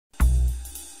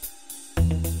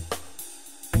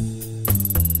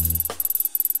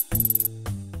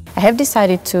I have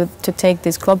decided to take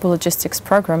this global logistics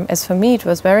program as for me it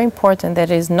was very important that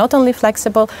it is not only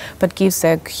flexible but gives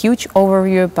a huge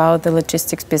overview about the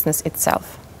logistics business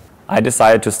itself. I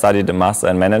decided to study the Master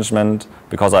in Management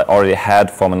because I already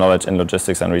had formal knowledge in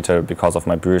logistics and retail because of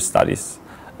my previous studies.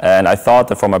 And I thought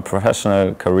that for my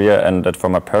professional career and that for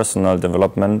my personal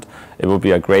development it would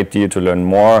be a great deal to learn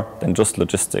more than just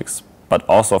logistics, but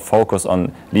also focus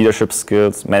on leadership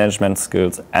skills, management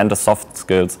skills and the soft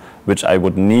skills which I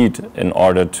would need in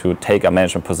order to take a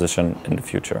management position in the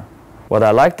future. What I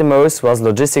liked the most was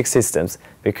logistics systems,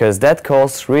 because that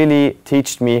course really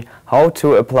taught me how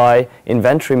to apply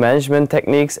inventory management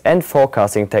techniques and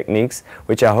forecasting techniques,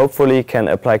 which I hopefully can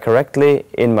apply correctly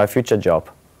in my future job.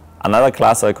 Another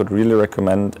class I could really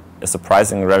recommend is the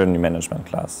pricing and revenue management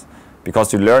class,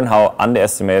 because you learn how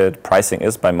underestimated pricing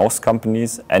is by most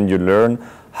companies and you learn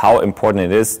how important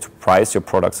it is to price your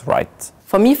products right.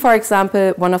 For me, for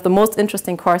example, one of the most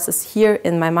interesting courses here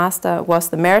in my master was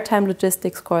the maritime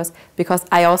logistics course, because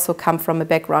I also come from a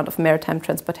background of maritime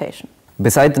transportation.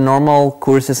 Beside the normal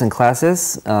courses and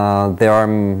classes, there are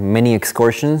many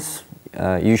excursions,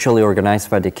 usually organized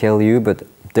by the KLU, but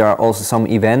there are also some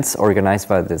events organized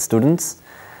by the students.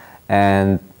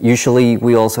 And usually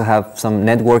we also have some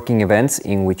networking events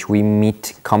in which we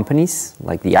meet companies,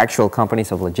 like the actual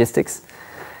companies of logistics.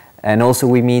 And also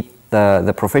we meet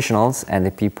the professionals and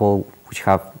the people which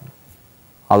have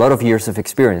a lot of years of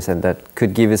experience and that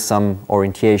could give us some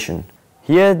orientation.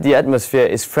 Here the atmosphere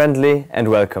is friendly and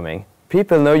welcoming.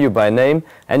 People know you by name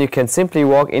and you can simply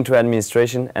walk into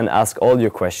administration and ask all your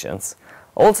questions.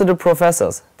 Also the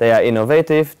professors, they are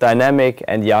innovative, dynamic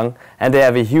and young, and they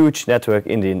have a huge network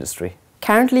in the industry.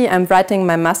 Currently I'm writing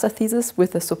my master thesis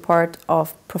with the support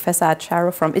of Professor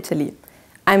Acciaro from Italy.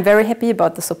 I'm very happy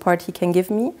about the support he can give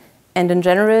me, and in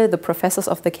general the professors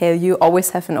of the KLU always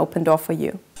have an open door for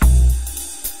you.